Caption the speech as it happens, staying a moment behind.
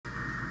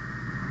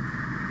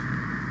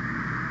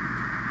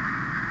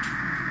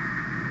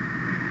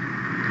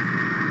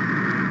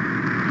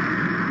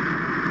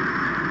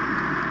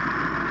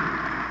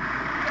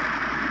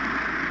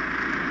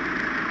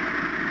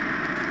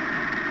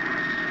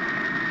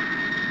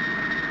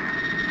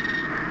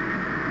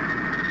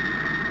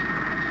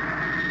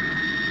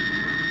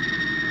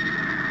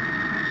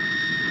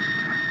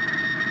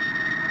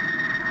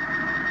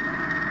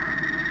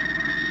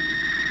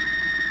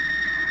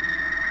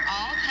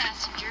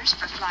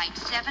Flight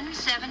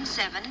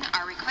 777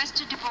 are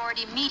requested to board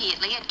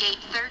immediately at gate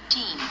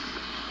 13.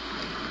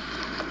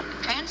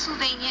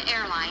 Transylvania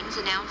Airlines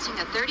announcing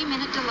a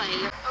 30-minute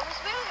delay. Oh, Miss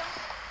Williams,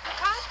 the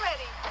car's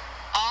ready.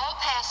 All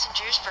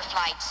passengers for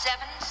Flight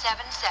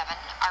 777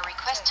 are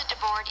requested to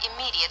board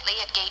immediately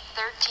at gate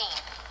 13.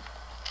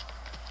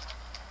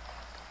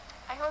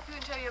 I hope you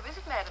enjoy your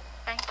visit, madam.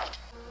 Thank you.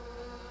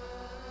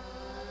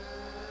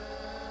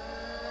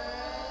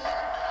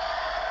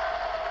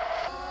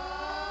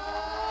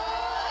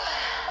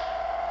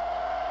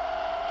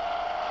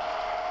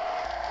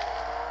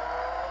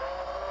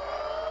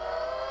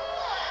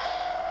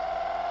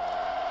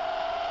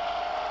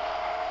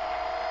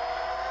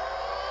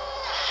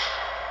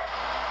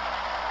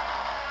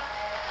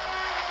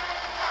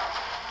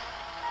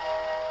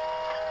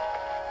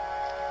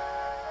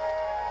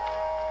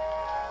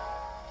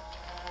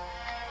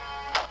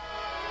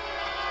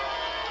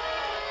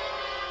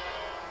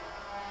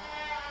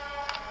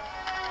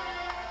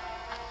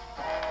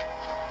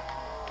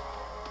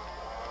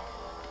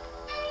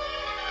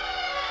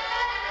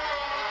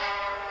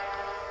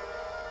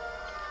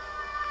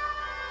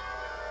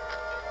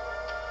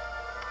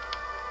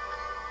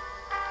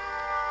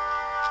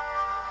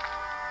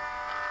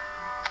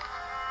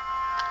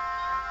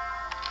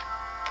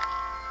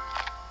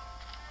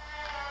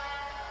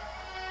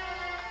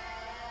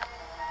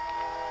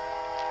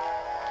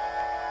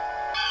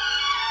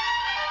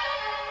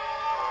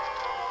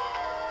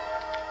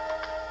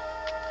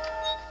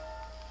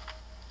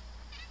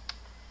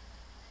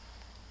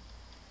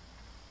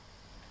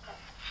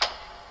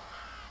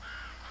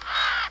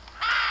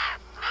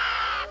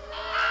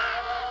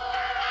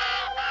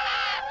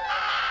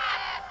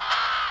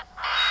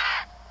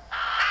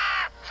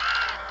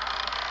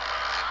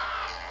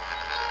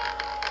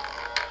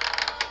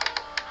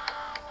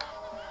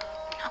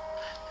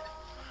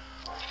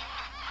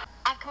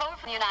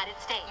 From the United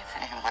States.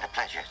 What a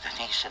pleasure.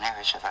 The niece and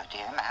heiress of our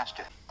dear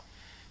master.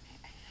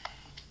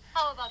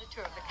 How about a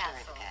tour of the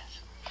castle?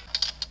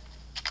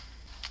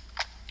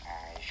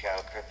 I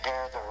shall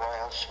prepare the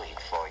royal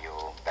suite for you,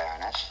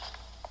 Baroness.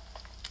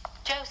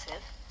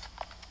 Joseph,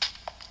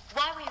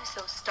 why were you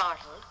so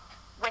startled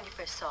when you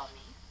first saw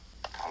me?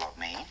 Follow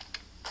me.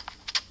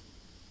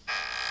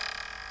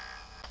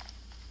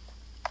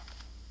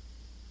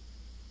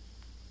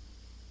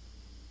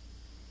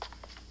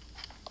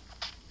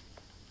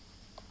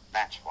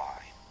 That's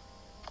why.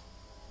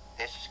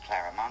 This is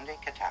Claramondi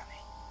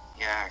Catani.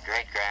 Your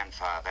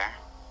great-grandfather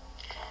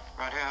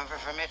brought her over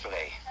from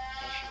Italy.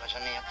 She was a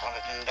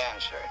Neapolitan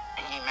dancer.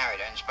 He married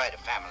her in spite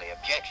of family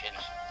objections.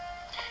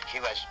 She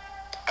was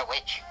a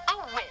witch. A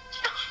witch?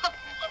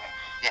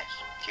 Yes,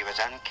 she was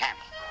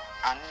uncanny,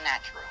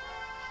 unnatural.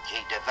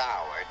 She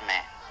devoured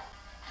men.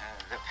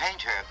 The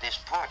painter of this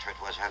portrait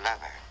was her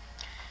lover.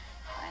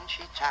 When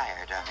she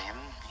tired of him,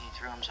 he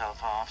threw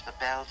himself off the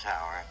bell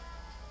tower.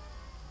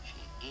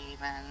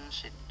 Even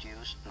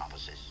seduced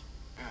novices.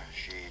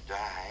 She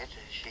died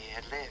as she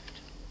had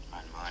lived.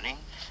 One morning,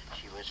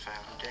 she was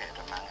found dead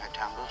among her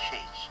tumbled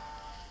sheets.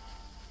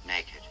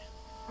 Naked.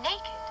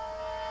 Naked?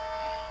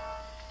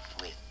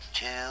 With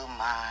 2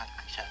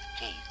 marks of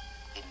teeth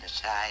in the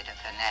side of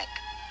her neck.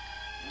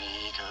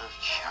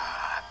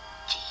 Needle-sharp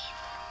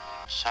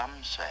teeth.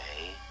 Some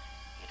say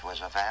it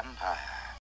was a vampire.